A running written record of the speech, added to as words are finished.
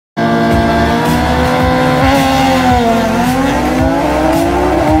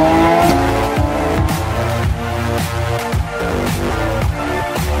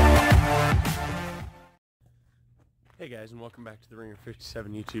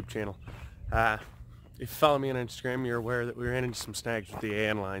67 YouTube channel. If you follow me on Instagram, you're aware that we ran into some snags with the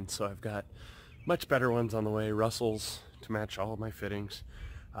AN line, so I've got much better ones on the way, Russells, to match all of my fittings.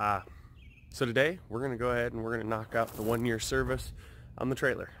 So today, we're going to go ahead and we're going to knock out the 1-year service on the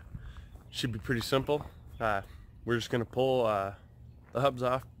trailer. Should be pretty simple. We're just going to pull the hubs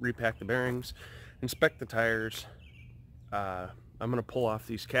off, repack the bearings, inspect the tires. I'm going to pull off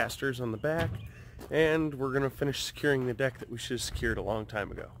these casters on the back, and we're going to finish securing the deck that we should have secured a long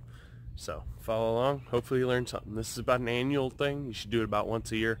time ago. So follow along. Hopefully you learned something. This is about an annual thing. You should do it about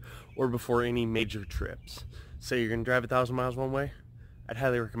once a year or before any major trips. Say you're going to drive 1,000 miles one way, I'd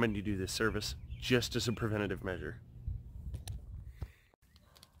highly recommend you do this service just as a preventative measure.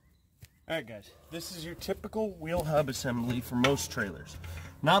 Alright guys, this is your typical wheel hub assembly for most trailers.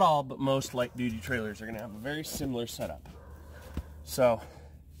 Not all, but most light duty trailers are going to have a very similar setup. So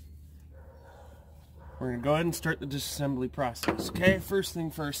we're going to go ahead and start the disassembly process. Okay, first thing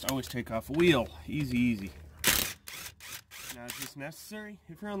first, always take off a wheel. Easy, easy. Now, is this necessary?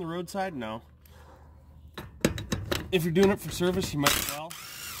 If you're on the roadside, no. If you're doing it for service, you might as well.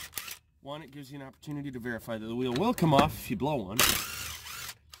 One, it gives you an opportunity to verify that the wheel will come off if you blow one.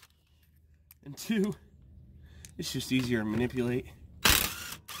 And two, it's just easier to manipulate.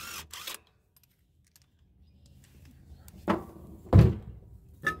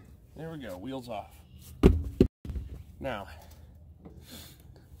 There we go, wheels off. Now,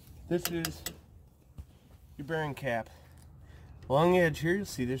 this is your bearing cap. Along the edge here, you'll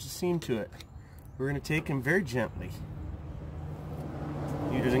see there's a seam to it. We're going to take him very gently,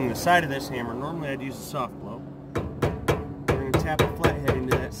 using the side of this hammer. Normally I'd use a soft blow. We're going to tap a flathead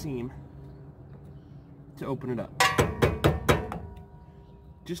into that seam to open it up.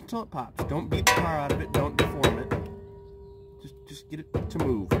 Just until it pops. Don't beat the tar out of it, don't deform it. Just get it to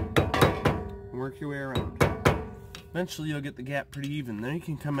move and work your way around. Eventually you'll get the gap pretty even. Then you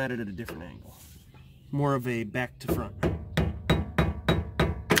can come at it at a different angle. More of a back to front.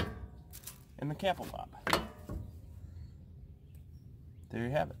 And the cap will pop. There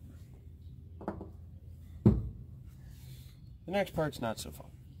you have it. The next part's not so fun.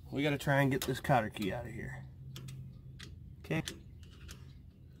 We gotta try and get this cotter key out of here. Okay.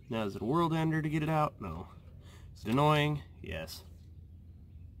 Now, is it a world ender to get it out? No. Is it annoying? Yes.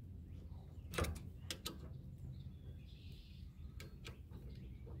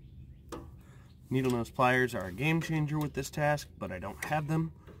 Needle nose pliers are a game changer with this task, but I don't have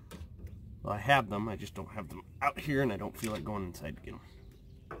them. Well, I have them, I just don't have them out here, and I don't feel like going inside to get them.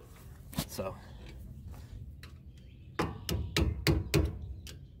 So,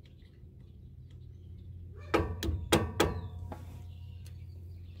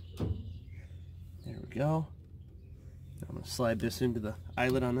 there we go. Now I'm going to slide this into the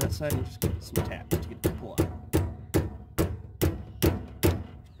eyelet on that side and just give it some taps to get it to pull out.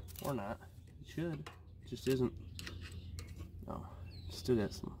 Or not. It should. It just isn't. No, still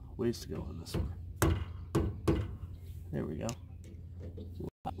got some ways to go on this one. There we go.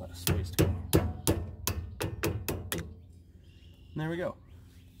 A lot less space to go. And there we go.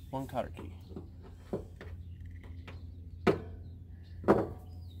 One cotter key.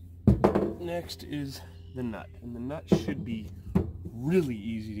 Next is the nut. And the nut should be really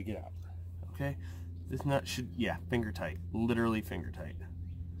easy to get out. Okay? This nut should, yeah, finger tight. Literally finger tight.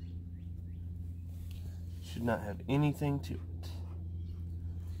 Should not have anything to it.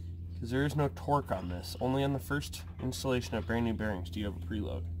 Because there is no torque on this. Only on the first installation of brand new bearings do you have a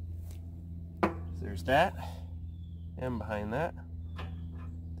preload. So there's that. And behind that,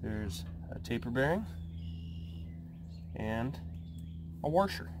 there's a taper bearing and a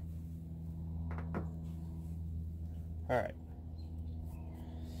washer. Alright.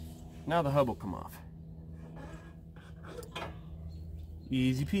 Now the hub will come off.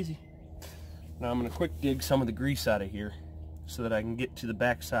 Easy peasy. Now I'm going to quick dig some of the grease out of here so that I can get to the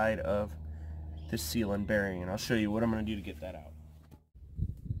back side of this seal and bearing, and I'll show you what I'm going to do to get that out.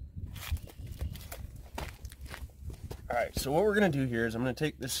 Alright, so what we're going to do here is I'm going to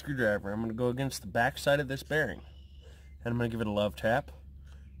take this screwdriver, I'm going to go against the back side of this bearing, and I'm going to give it a love tap,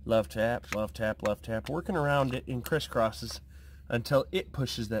 love tap, love tap, love tap, working around it in crisscrosses until it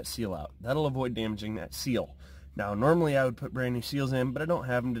pushes that seal out. That'll avoid damaging that seal. Now, normally I would put brand new seals in, but I don't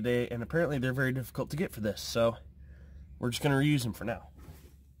have them today, and apparently they're very difficult to get for this, so we're just going to reuse them for now.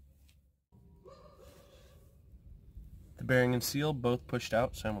 The bearing and seal both pushed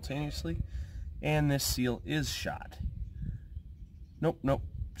out simultaneously, and this seal is shot. Nope,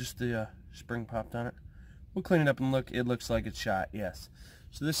 just the spring popped on it. We'll clean it up and look. It looks like it's shot, yes.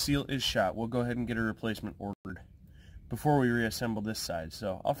 So this seal is shot. We'll go ahead and get a replacement ordered before we reassemble this side.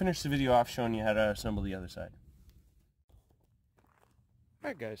 So I'll finish the video off showing you how to assemble the other side.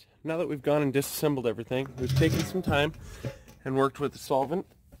 Alright guys, now that we've gone and disassembled everything, we've taken some time and worked with the solvent,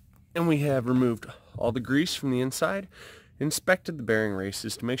 and we have removed all the grease from the inside, inspected the bearing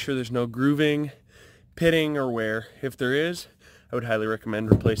races to make sure there's no grooving, pitting, or wear. If there is, I would highly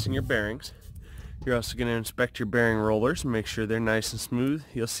recommend replacing your bearings. You're also going to inspect your bearing rollers and make sure they're nice and smooth.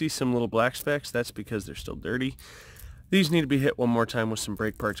 You'll see some little black specks, that's because they're still dirty. These need to be hit one more time with some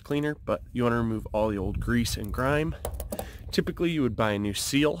brake parts cleaner, but you want to remove all the old grease and grime. Typically you would buy a new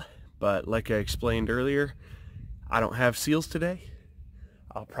seal, but like I explained earlier, I don't have seals today.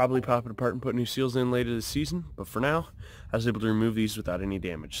 I'll probably pop it apart and put new seals in later this season, but for now, I was able to remove these without any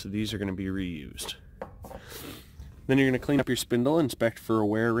damage, so these are going to be reused. Then you're going to clean up your spindle, inspect for a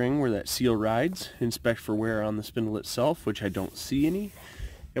wear ring where that seal rides, inspect for wear on the spindle itself, which I don't see any,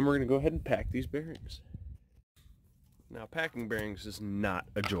 and we're going to go ahead and pack these bearings. Now, packing bearings is not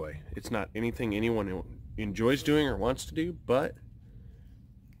a joy. It's not anything anyone enjoys doing or wants to do, but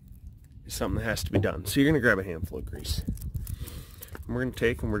it's something that has to be done. So you're going to grab a handful of grease. And we're going to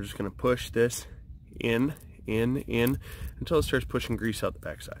take and we're just going to push this in, until it starts pushing grease out the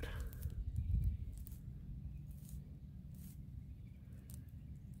backside.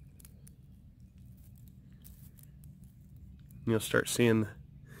 You'll start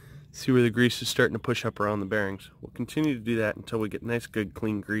see where the grease is starting to push up around the bearings. We'll continue to do that until we get nice, good,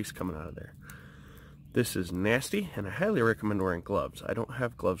 clean grease coming out of there. This is nasty, and I highly recommend wearing gloves. I don't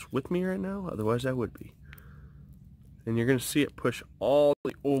have gloves with me right now, otherwise I would be. And you're going to see it push all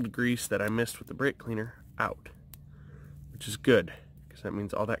the old grease that I missed with the brake cleaner out, which is good, because that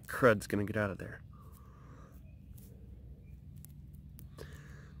means all that crud's going to get out of there.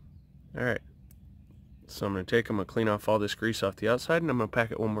 Alright. So I'm going to I'm going to clean off all this grease off the outside, and I'm going to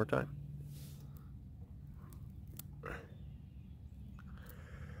pack it one more time.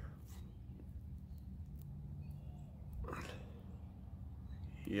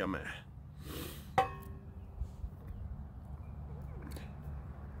 Yummy.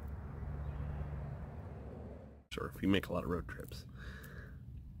 Or if you make a lot of road trips.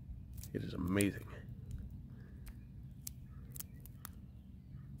 It is amazing.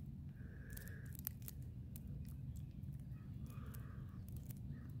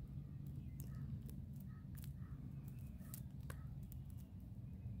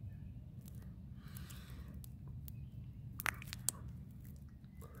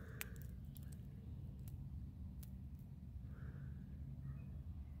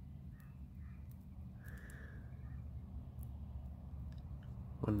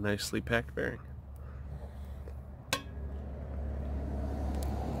 One nicely packed bearing.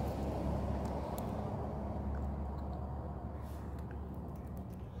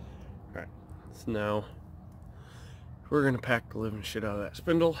 Alright, so now we're going to pack the living shit out of that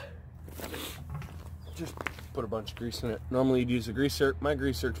spindle. Just put a bunch of grease in it. Normally you'd use a greaser. My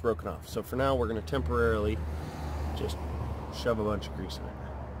greaser's broken off. So for now we're going to temporarily just shove a bunch of grease in it.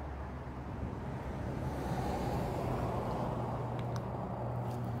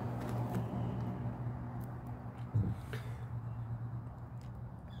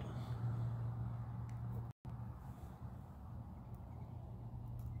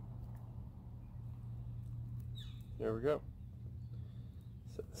 There we go.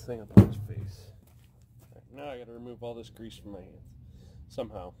 Set this thing up on his face. Right, now I gotta remove all this grease from my hands.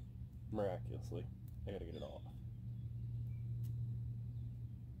 Somehow, miraculously, I gotta get it all off.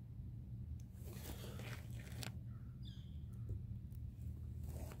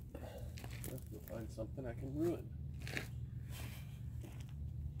 You'll find something I can ruin.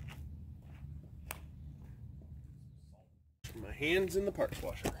 My hands in the parts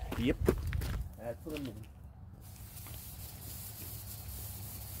washer. Yep. That's what I'm doing.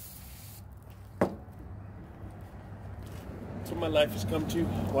 That's what my life has come to.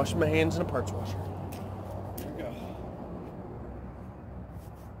 Washing my hands in a parts washer. There we go.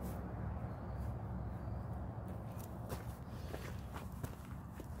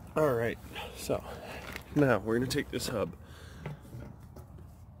 Alright, so now we're going to take this hub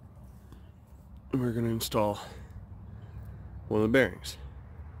and we're going to install one of the bearings.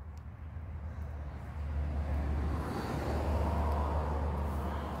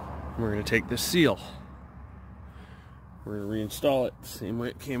 We're going to take this seal. We're going to reinstall it the same way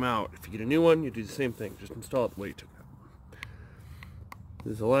it came out. If you get a new one, you do the same thing. Just install it the way you took it out.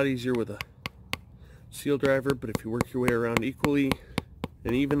 This is a lot easier with a seal driver, but if you work your way around equally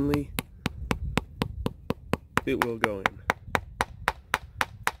and evenly, it will go in.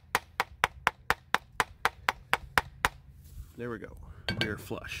 There we go. We are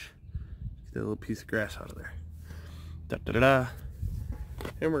flush. Get that little piece of grass out of there. Da da da da.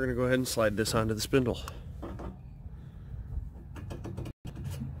 And we're going to go ahead and slide this onto the spindle.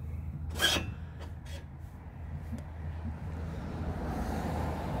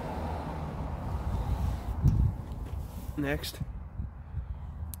 Next,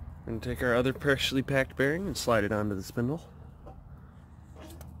 we're going to take our other partially packed bearing and slide it onto the spindle.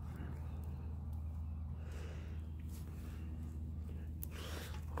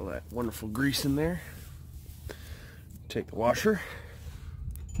 All that wonderful grease in there. Take the washer,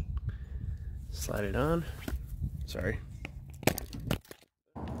 slide it on. Sorry.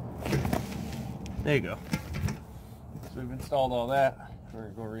 There you go. So we've installed all that. We're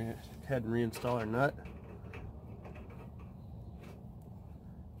going to go ahead and reinstall our nut.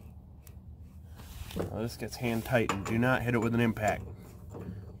 Now this gets hand tightened. Do not hit it with an impact.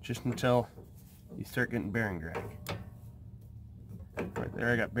 Just until you start getting bearing drag. Right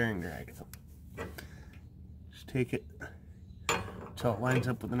there I got bearing drag. Just take it until it lines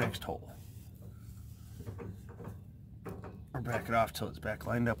up with the next hole. Or back it off till it's back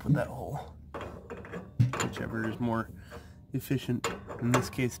lined up with that hole. Whichever is more efficient. In this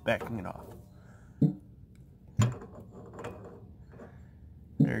case, backing it off.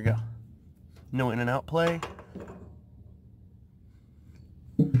 There you go. No in and out play.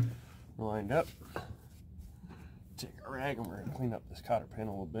 Lined up. Take a rag and we're going to clean up this cotter pin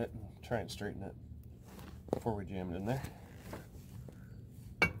a little bit and try and straighten it before we jam it in there.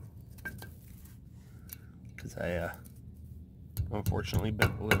 Because I unfortunately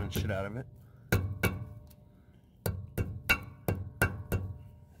bent the living shit out of it. There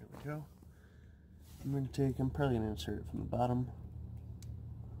we go. I'm probably going to insert it from the bottom.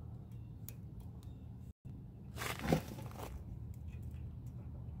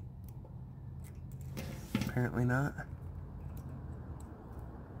 Apparently not.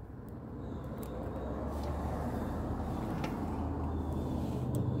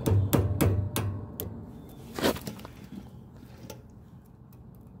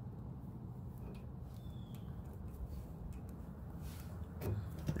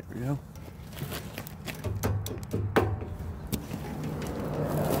 There we go.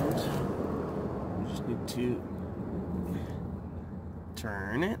 And we just need to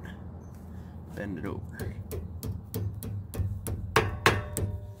turn it, bend it over.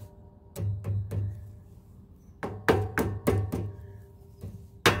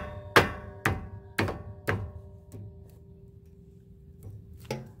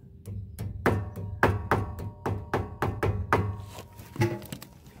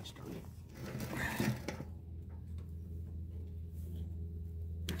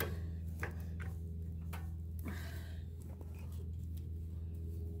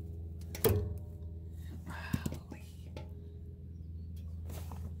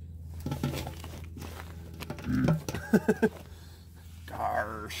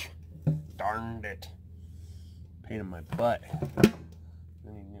 Gosh, darned it. Pain in my butt. I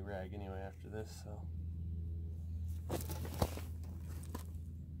need a new rag anyway after this, so.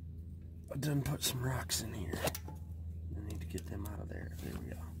 I done put some rocks in here. I need to get them out of there. There we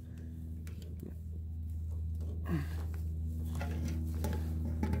go.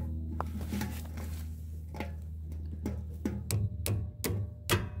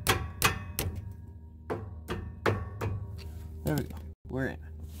 There we go. We're in.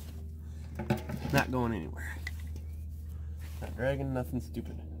 Not going anywhere. Not dragging, nothing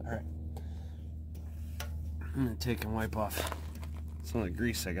stupid. Alright. I'm going to take and wipe off some of the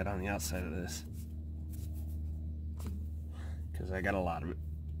grease I got on the outside of this. Because I got a lot of it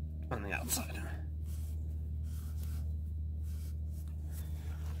on the outside.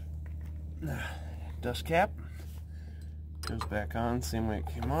 Dust cap. Goes back on, same way it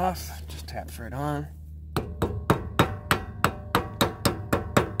came off. Just taps right on.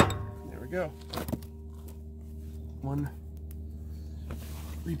 Go. One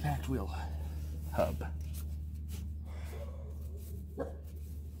repacked wheel hub.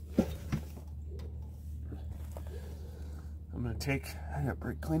 I'm going to take, I got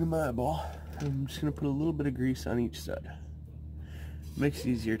brake clean in my eyeball. I'm just going to put a little bit of grease on each side. Makes it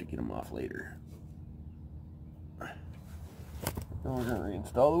easier to get them off later. Then we're going to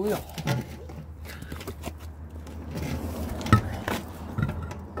reinstall the wheel.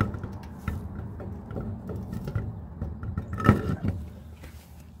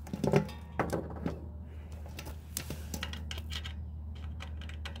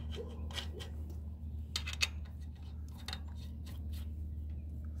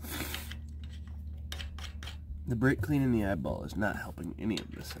 The brake clean in the eyeball is not helping any of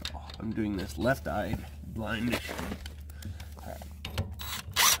this at all. I'm doing this left-eyed, blindish. All right.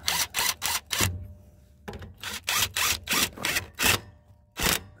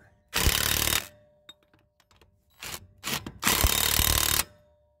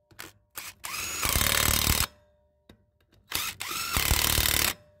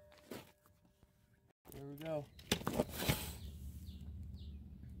 There we go.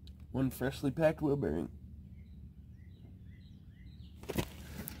 One freshly packed wheel bearing.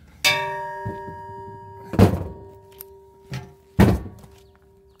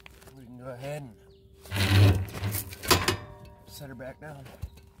 We can go ahead and set her back down.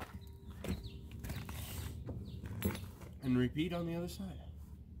 And repeat on the other side.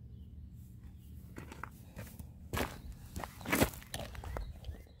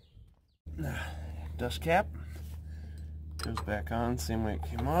 Dust cap goes back on same way it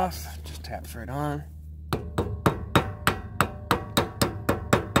came off, just taps right on.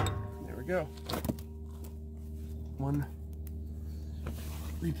 There we go. One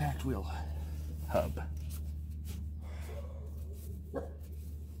repacked wheel hub.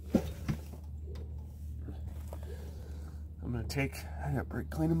 I'm going to take, I got brake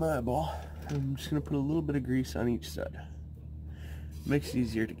clean in my eyeball, and I'm just going to put a little bit of grease on each side. Makes it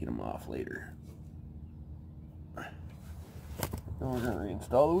easier to get them off later. Then we're going to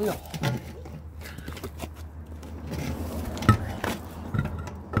reinstall the wheel.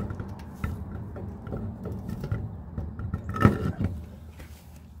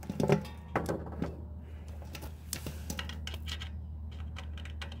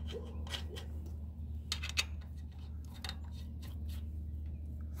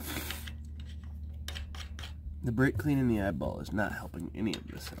 The brake clean in the eyeball is not helping any of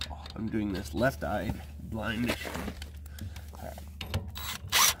this at all. I'm doing this left-eyed, blind. Right.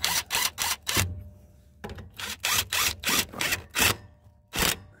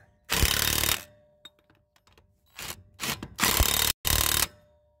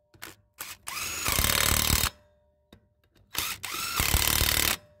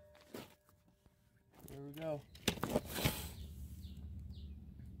 There we go.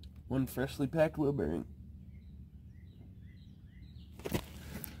 One freshly packed wheel bearing.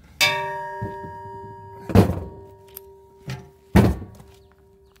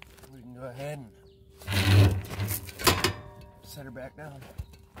 Go ahead and set her back down.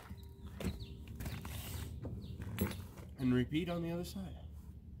 And repeat on the other side.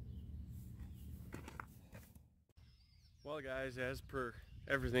 Well guys, as per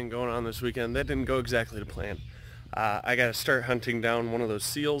everything going on this weekend, that didn't go exactly to plan. I got to start hunting down one of those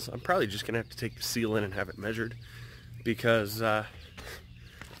seals. I'm probably just going to have to take the seal in and have it measured, because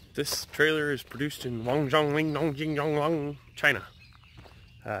this trailer is produced in Guangzhou, Lingdong, Jingyonglong, China.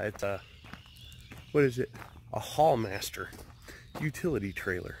 It's a, what is it? A Hallmaster utility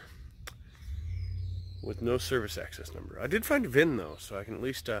trailer with no service access number. I did find a VIN though, so I can at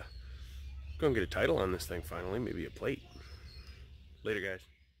least go and get a title on this thing finally, maybe a plate. Later guys.